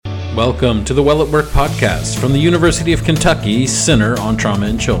Welcome to the Well at Work podcast from the University of Kentucky Center on Trauma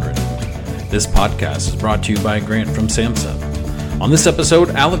in Children. This podcast is brought to you by a grant from SAMHSA. On this episode,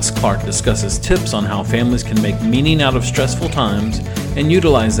 Alex Clark discusses tips on how families can make meaning out of stressful times and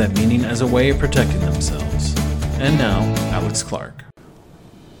utilize that meaning as a way of protecting themselves. And now, Alex Clark.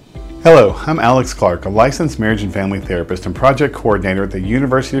 Hello, I'm Alex Clark, a licensed marriage and family therapist and project coordinator at the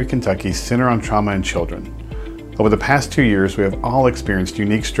University of Kentucky Center on Trauma in Children. Over the past 2 years, we have all experienced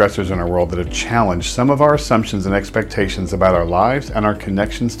unique stressors in our world that have challenged some of our assumptions and expectations about our lives and our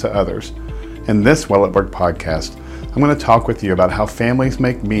connections to others. In this Well at Work podcast, I'm going to talk with you about how families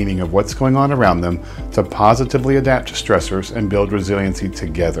make meaning of what's going on around them to positively adapt to stressors and build resiliency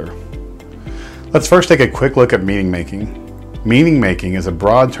together. Let's first take a quick look at meaning making. Meaning making is a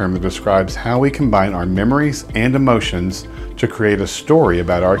broad term that describes how we combine our memories and emotions to create a story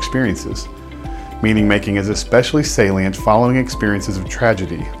about our experiences. Meaning making is especially salient following experiences of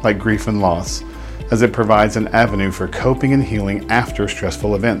tragedy, like grief and loss, as it provides an avenue for coping and healing after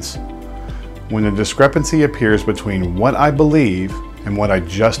stressful events. When a discrepancy appears between what I believe and what I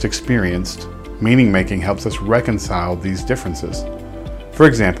just experienced, meaning making helps us reconcile these differences. For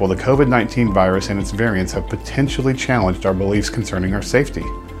example, the COVID-19 virus and its variants have potentially challenged our beliefs concerning our safety.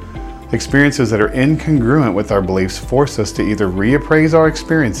 Experiences that are incongruent with our beliefs force us to either reappraise our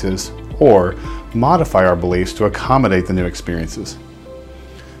experiences or modify our beliefs to accommodate the new experiences.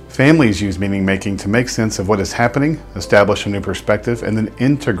 Families use meaning making to make sense of what is happening, establish a new perspective, and then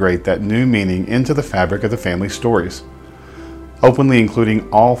integrate that new meaning into the fabric of the family stories. Openly including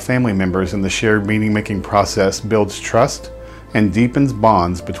all family members in the shared meaning making process builds trust and deepens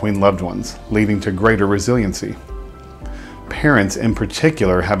bonds between loved ones, leading to greater resiliency. Parents in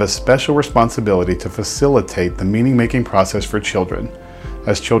particular have a special responsibility to facilitate the meaning making process for children,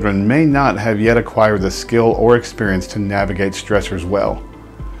 as children may not have yet acquired the skill or experience to navigate stressors well.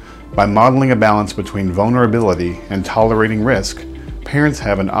 By modeling a balance between vulnerability and tolerating risk, parents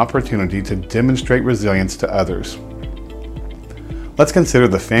have an opportunity to demonstrate resilience to others. Let's consider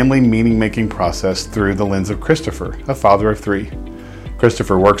the family meaning-making process through the lens of Christopher, a father of 3.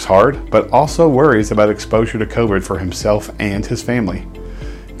 Christopher works hard, but also worries about exposure to COVID for himself and his family.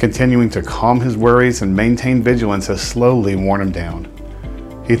 Continuing to calm his worries and maintain vigilance has slowly worn him down.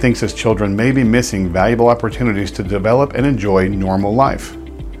 He thinks his children may be missing valuable opportunities to develop and enjoy normal life.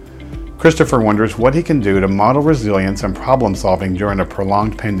 Christopher wonders what he can do to model resilience and problem solving during a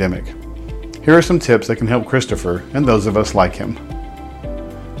prolonged pandemic. Here are some tips that can help Christopher and those of us like him.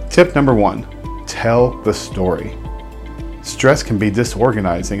 Tip number 1, tell the story. Stress can be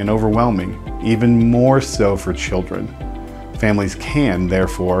disorganizing and overwhelming, even more so for children. Families can,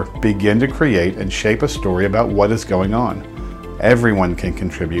 therefore, begin to create and shape a story about what is going on. Everyone can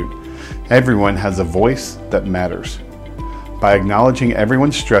contribute. Everyone has a voice that matters. By acknowledging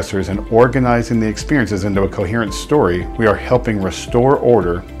everyone's stressors and organizing the experiences into a coherent story, we are helping restore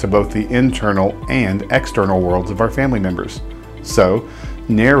order to both the internal and external worlds of our family members. So,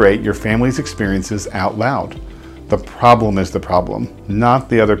 narrate your family's experiences out loud. The problem is the problem, not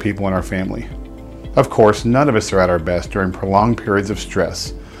the other people in our family. Of course, none of us are at our best during prolonged periods of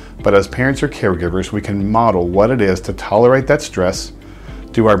stress. But as parents or caregivers, we can model what it is to tolerate that stress,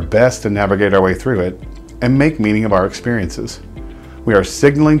 do our best to navigate our way through it, and make meaning of our experiences. We are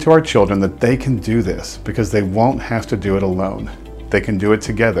signaling to our children that they can do this because they won't have to do it alone. They can do it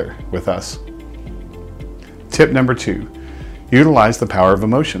together with us. Tip number 2, utilize the power of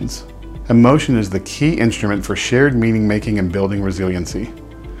emotions. Emotion is the key instrument for shared meaning making and building resiliency.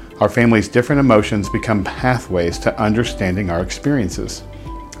 Our family's different emotions become pathways to understanding our experiences.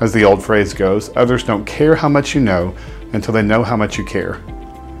 As the old phrase goes, others don't care how much you know until they know how much you care.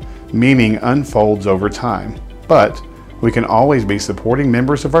 Meaning unfolds over time, but we can always be supporting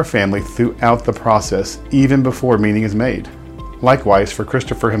members of our family throughout the process, even before meaning is made. Likewise, for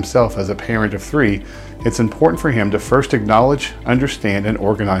Christopher himself as a parent of 3, it's important for him to first acknowledge, understand, and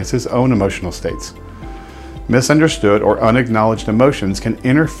organize his own emotional states. Misunderstood or unacknowledged emotions can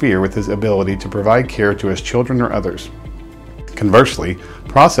interfere with his ability to provide care to his children or others. Conversely,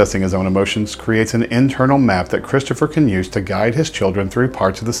 processing his own emotions creates an internal map that Christopher can use to guide his children through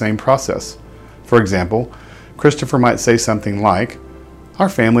parts of the same process. For example, Christopher might say something like, "Our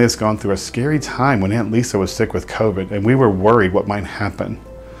family has gone through a scary time when Aunt Lisa was sick with COVID and we were worried what might happen.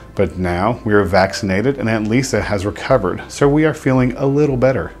 But now we are vaccinated and Aunt Lisa has recovered, so we are feeling a little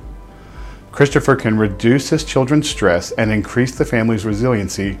better." Christopher can reduce his children's stress and increase the family's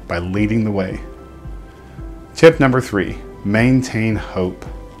resiliency by leading the way. Tip number 3, maintain hope.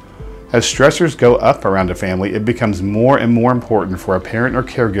 As stressors go up around a family, it becomes more and more important for a parent or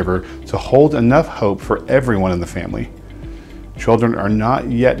caregiver to hold enough hope for everyone in the family. Children are not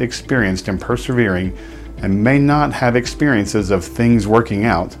yet experienced in persevering and may not have experiences of things working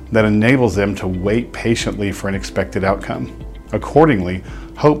out that enables them to wait patiently for an expected outcome. Accordingly,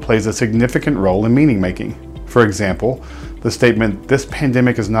 hope plays a significant role in meaning making. For example, the statement, "This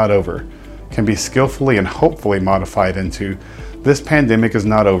pandemic is not over," can be skillfully and hopefully modified into, "This pandemic is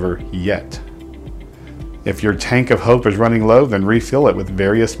not over yet." If your tank of hope is running low, then refill it with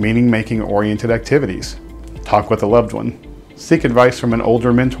various meaning-making oriented activities. Talk with a loved one. Seek advice from an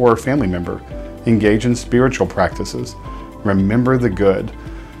older mentor or family member. Engage in spiritual practices. Remember the good.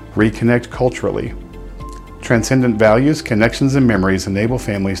 Reconnect culturally. Transcendent values, connections, and memories enable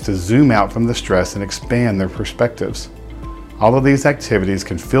families to zoom out from the stress and expand their perspectives. All of these activities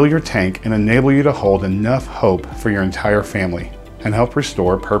can fill your tank and enable you to hold enough hope for your entire family and help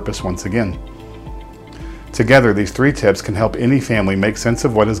restore purpose once again. Together, these 3 tips can help any family make sense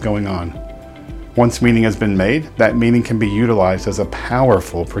of what is going on. Once meaning has been made, that meaning can be utilized as a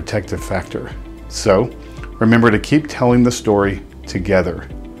powerful protective factor. So, remember to keep telling the story together.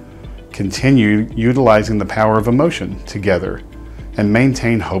 Continue utilizing the power of emotion together, and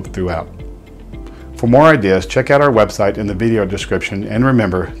maintain hope throughout. For more ideas, check out our website in the video description, and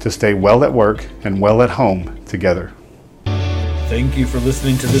remember to stay well at work and well at home together. Thank you for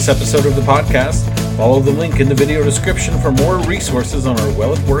listening to this episode of the podcast. Follow the link in the video description for more resources on our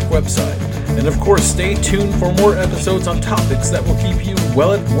Well at Work website. And of course, stay tuned for more episodes on topics that will keep you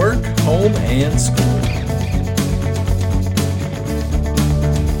well at work, home, and school.